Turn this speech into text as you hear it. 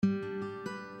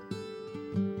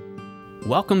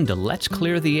Welcome to Let's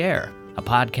Clear the Air, a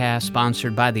podcast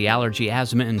sponsored by the Allergy,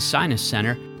 Asthma, and Sinus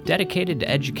Center, dedicated to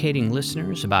educating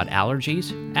listeners about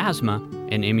allergies, asthma,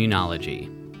 and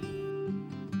immunology.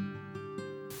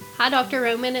 Hi, Dr.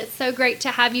 Rohman. It's so great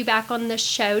to have you back on the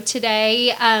show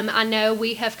today. I know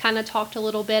we have kind of talked a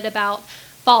little bit about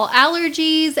fall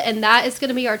allergies, and that is going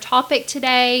to be our topic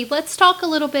today. Let's talk a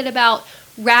little bit about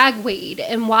ragweed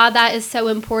and why that is so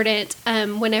important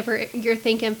whenever you're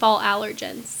thinking fall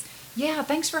allergens. Yeah,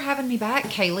 thanks for having me back,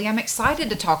 Kaylee. I'm excited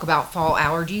to talk about fall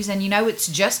allergies, and it's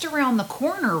just around the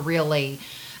corner, really.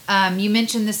 You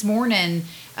mentioned this morning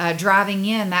driving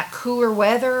in, that cooler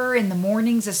weather in the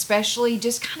mornings especially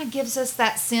just kind of gives us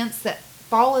that sense that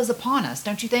fall is upon us,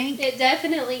 don't you think? It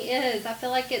definitely is. I feel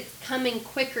like it's coming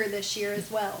quicker this year as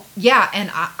well. Yeah,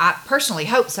 and I personally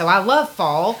hope so. I love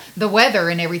fall, the weather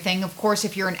and everything. Of course,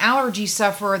 if you're an allergy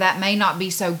sufferer, that may not be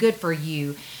so good for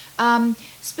you.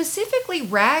 Specifically,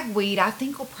 ragweed, I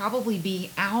think will probably be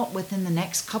out within the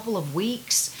next couple of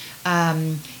weeks,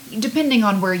 depending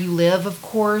on where you live, of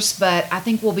course, but I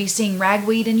think we'll be seeing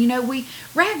ragweed. And,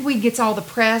 ragweed gets all the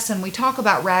press, and we talk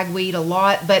about ragweed a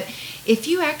lot, but if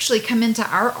you actually come into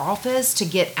our office to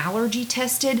get allergy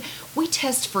tested, we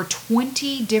test for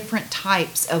 20 different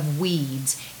types of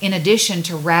weeds in addition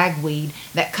to ragweed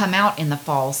that come out in the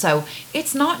fall. So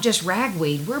it's not just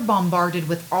ragweed. We're bombarded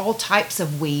with all types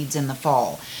of weeds in the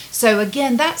fall. So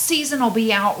again, that season will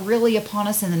be out really upon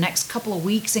us in the next couple of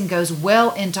weeks and goes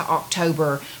well into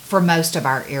October for most of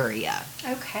our area.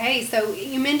 Okay, so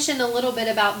you mentioned a little bit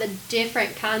about the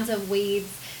different kinds of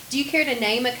weeds. Do you care to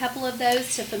name a couple of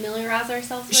those to familiarize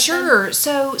ourselves with Sure. them?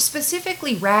 So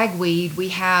specifically ragweed, we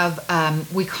have,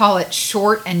 we call it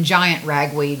short and giant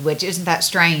ragweed, which isn't that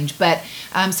strange. But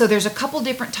so there's a couple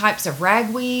different types of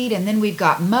ragweed, and then we've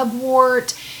got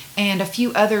mugwort and a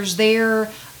few others there.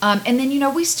 And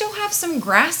then, we still have some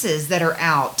grasses that are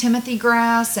out, Timothy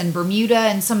grass and Bermuda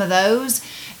and some of those.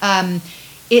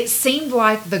 It seemed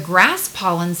like the grass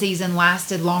pollen season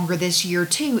lasted longer this year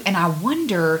too, and I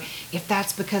wonder if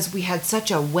that's because we had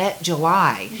such a wet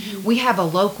July. Mm-hmm. We have a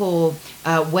local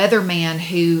weatherman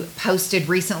who posted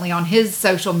recently on his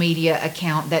social media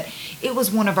account that it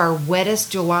was one of our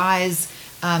wettest Julys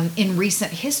in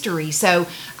recent history. So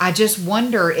I just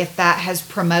wonder if that has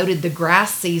promoted the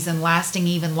grass season lasting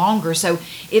even longer. So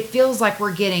it feels like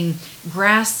we're getting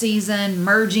grass season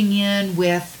merging in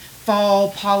with fall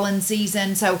pollen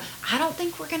season. So I don't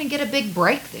think we're going to get a big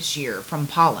break this year from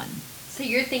pollen. So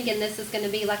you're thinking this is going to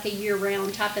be like a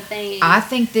year-round type of thing? I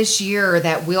think this year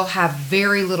that we'll have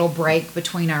very little break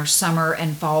between our summer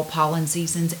and fall pollen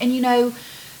seasons. And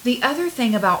the other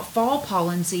thing about fall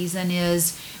pollen season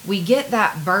is we get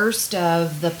that burst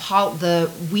of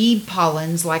the weed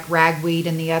pollens like ragweed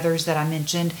and the others that I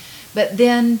mentioned, but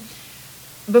then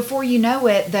before you know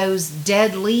it, those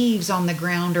dead leaves on the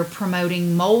ground are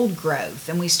promoting mold growth,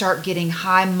 and we start getting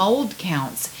high mold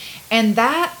counts. And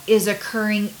that is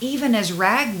occurring even as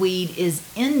ragweed is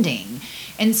ending.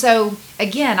 And so,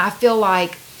 again, I feel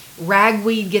like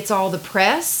ragweed gets all the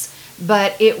press,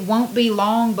 but it won't be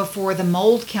long before the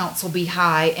mold counts will be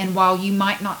high. And while you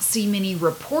might not see many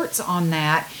reports on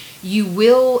that, you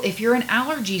will, if you're an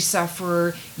allergy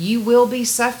sufferer, you will be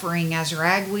suffering as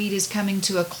ragweed is coming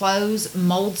to a close.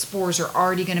 Mold spores are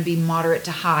already going to be moderate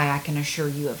to high, I can assure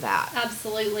you of that.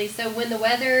 Absolutely. So when the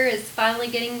weather is finally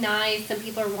getting nice and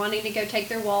people are wanting to go take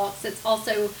their walks, it's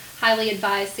also highly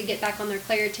advised to get back on their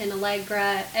Claritin,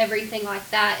 Allegra, everything like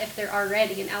that if they're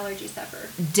already an allergy sufferer.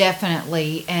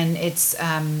 Definitely. And it's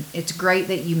great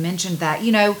that you mentioned that.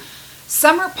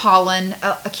 Summer pollen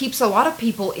keeps a lot of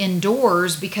people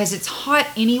indoors because it's hot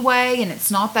anyway, and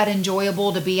it's not that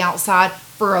enjoyable to be outside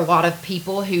for a lot of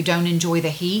people who don't enjoy the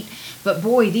heat. But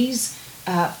boy, these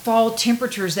fall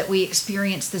temperatures that we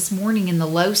experienced this morning in the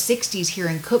low 60s here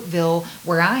in Cookeville,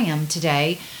 where I am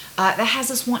today, that has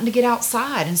us wanting to get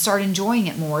outside and start enjoying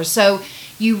it more. So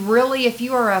you really, if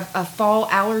you are a fall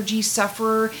allergy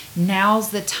sufferer, now's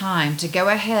the time to go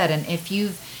ahead. And if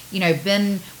you've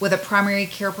been with a primary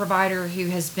care provider who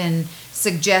has been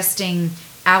suggesting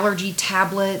allergy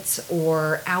tablets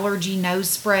or allergy nose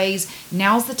sprays,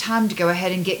 now's the time to go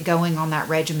ahead and get going on that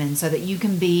regimen so that you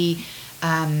can be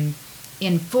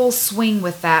in full swing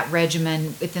with that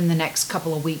regimen within the next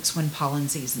couple of weeks when pollen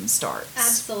season starts.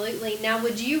 Absolutely. Now,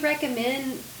 would you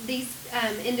recommend these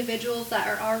individuals that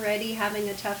are already having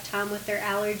a tough time with their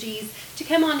allergies to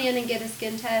come on in and get a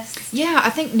skin test? Yeah, I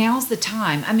think now's the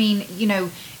time. I mean,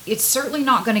 it's certainly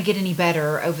not going to get any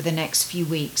better over the next few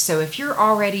weeks. So if you're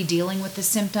already dealing with the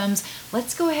symptoms,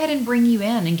 let's go ahead and bring you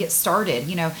in and get started.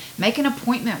 Make an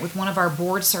appointment with one of our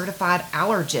board certified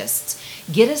allergists.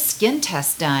 Get a skin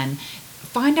test done.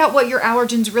 find out what your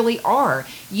allergens really are.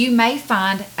 You may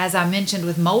find, as I mentioned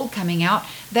with mold coming out,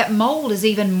 that mold is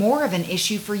even more of an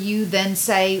issue for you than,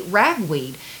 say,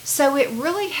 ragweed. So it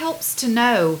really helps to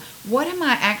know, what am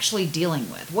I actually dealing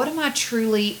with? What am I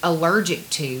truly allergic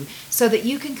to? So that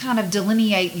you can kind of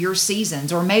delineate your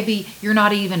seasons. Or maybe you're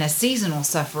not even a seasonal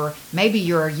sufferer. Maybe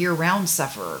you're a year-round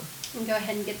sufferer. And go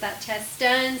ahead and get that test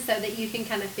done so that you can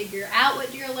kind of figure out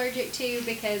what you're allergic to,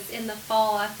 because in the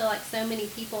fall I feel like so many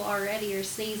people already are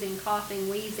sneezing, coughing,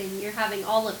 wheezing. You're having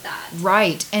all of that.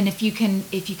 Right. And if you can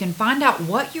find out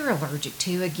what you're allergic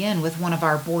to, again, with one of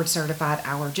our board certified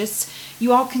allergists,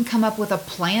 you all can come up with a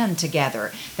plan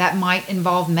together. That might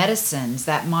involve medicines,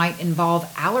 that might involve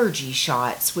allergy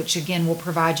shots, which again will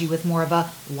provide you with more of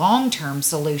a long-term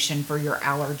solution for your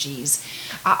allergies.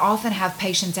 I often have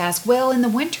patients ask, well, in the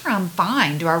winter I'm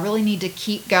fine. Do I really need to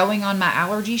keep going on my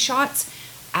allergy shots?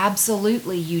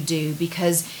 Absolutely you do,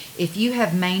 because if you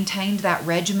have maintained that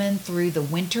regimen through the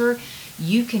winter,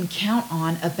 you can count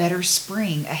on a better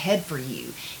spring ahead for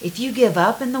you. If you give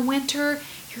up in the winter,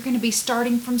 you're going to be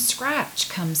starting from scratch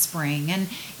come spring, and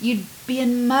you'd be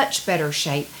in much better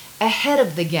shape ahead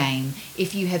of the game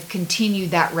if you have continued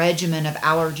that regimen of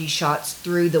allergy shots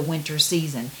through the winter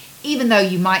season, even though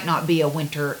you might not be a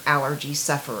winter allergy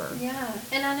sufferer. Yeah,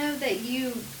 and I know that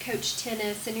you coach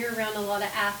tennis and you're around a lot of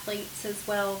athletes as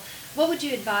well. What would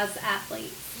you advise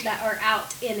athletes that are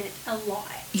out in it a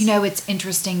lot? You know, it's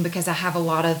interesting because I have a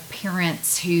lot of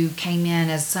parents who came in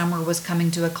as summer was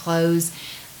coming to a close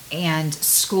and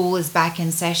school is back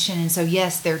in session. And so,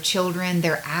 yes, their children,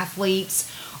 their athletes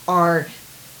are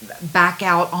back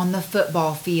out on the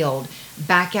football field,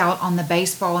 back out on the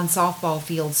baseball and softball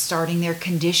field, starting their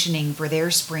conditioning for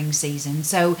their spring season.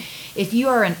 So if you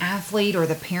are an athlete or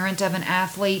the parent of an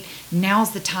athlete,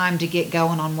 now's the time to get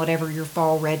going on whatever your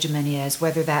fall regimen is,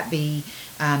 whether that be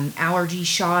allergy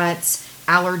shots,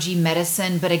 allergy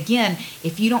medicine. But again,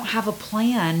 if you don't have a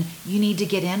plan, you need to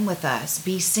get in with us,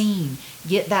 be seen,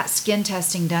 get that skin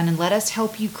testing done, and let us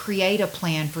help you create a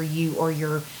plan for you or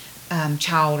your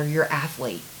child or your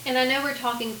athlete. And I know we're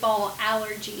talking fall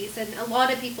allergies, and a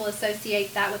lot of people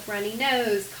associate that with runny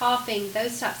nose, coughing,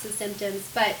 those types of symptoms,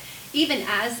 but even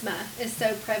asthma is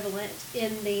so prevalent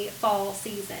in the fall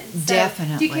season. So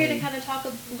definitely. Do you care to kind of talk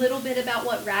a little bit about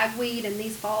what ragweed and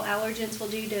these fall allergens will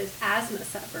do to asthma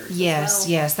sufferers? Yes,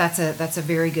 yes, that's a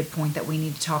very good point that we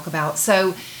need to talk about.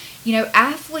 So, you know,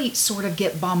 athletes sort of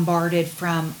get bombarded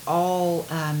from all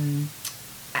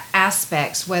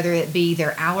aspects, whether it be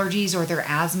their allergies or their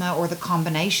asthma or the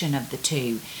combination of the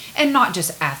two. And not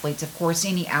just athletes, of course,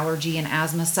 any allergy and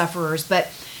asthma sufferers, but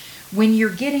when you're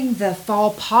getting the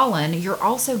fall pollen, you're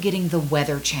also getting the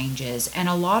weather changes. And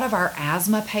a lot of our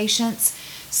asthma patients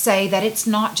say that it's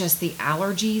not just the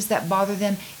allergies that bother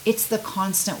them, it's the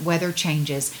constant weather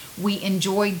changes. We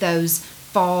enjoyed those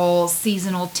fall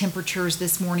seasonal temperatures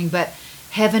this morning, but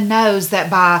heaven knows that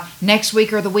by next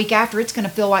week or the week after, it's going to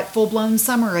feel like full-blown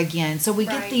summer again. So we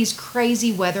get these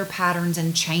crazy weather patterns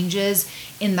and changes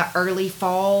in the early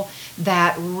fall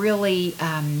that really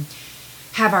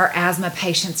have our asthma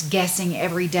patients guessing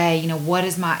every day, you know, what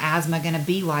is my asthma going to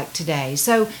be like today?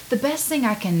 So the best thing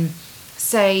I can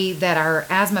say that our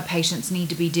asthma patients need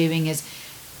to be doing is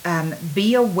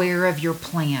be aware of your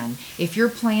plan. If your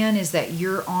plan is that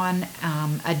you're on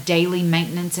a daily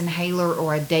maintenance inhaler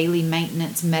or a daily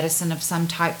maintenance medicine of some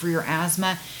type for your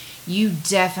asthma, you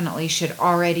definitely should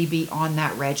already be on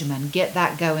that regimen. Get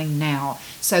that going now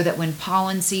so that when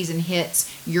pollen season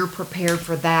hits, you're prepared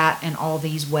for that and all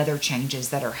these weather changes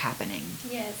that are happening.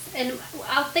 Yes, and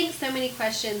I think so many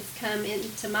questions come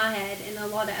into my head and a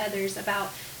lot of others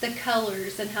about the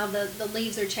colors and how the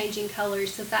leaves are changing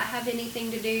colors. Does that have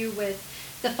anything to do with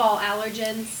the fall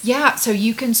allergens? Yeah, so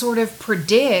you can sort of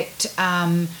predict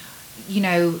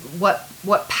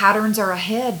what patterns are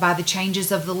ahead by the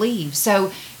changes of the leaves.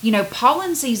 So,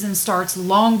 pollen season starts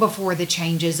long before the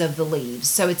changes of the leaves.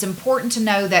 So it's important to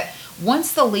know that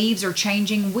once the leaves are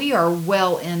changing, we are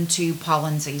well into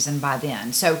pollen season by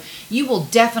then. So you will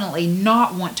definitely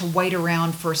not want to wait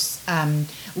around for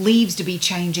leaves to be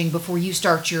changing before you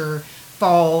start your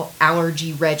fall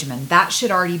allergy regimen. That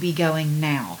should already be going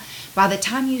now. By the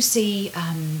time you see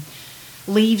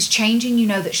leaves changing, you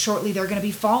know that shortly they're going to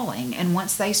be falling. And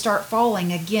once they start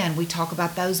falling, again, we talk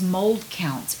about those mold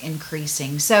counts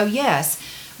increasing. So yes,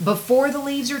 before the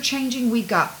leaves are changing, we've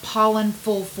got pollen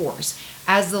full force.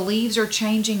 As the leaves are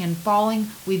changing and falling,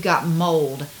 we've got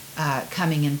mold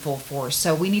coming in full force.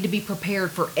 So we need to be prepared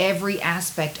for every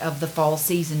aspect of the fall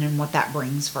season and what that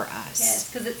brings for us.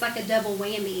 Yes, because it's like a double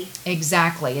whammy.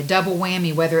 Exactly, a double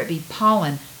whammy, whether it be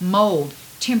pollen, mold,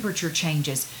 temperature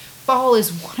changes. fall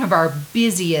is one of our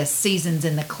busiest seasons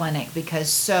in the clinic because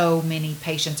so many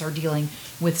patients are dealing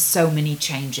with so many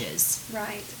changes.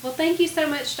 Right. Well, thank you so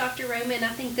much, Dr. Rohman.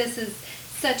 I think this is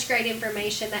such great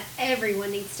information that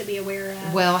everyone needs to be aware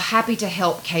of. Well, happy to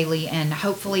help, Kaylee, and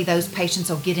hopefully those patients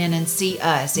will get in and see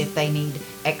us if they need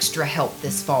extra help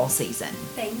this fall season.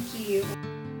 Thank you.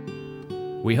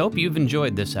 We hope you've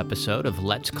enjoyed this episode of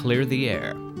Let's Clear the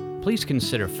Air. Please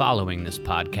consider following this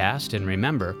podcast, and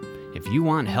remember, if you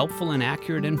want helpful and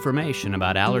accurate information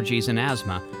about allergies and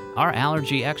asthma, our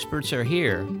allergy experts are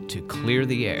here to clear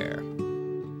the air.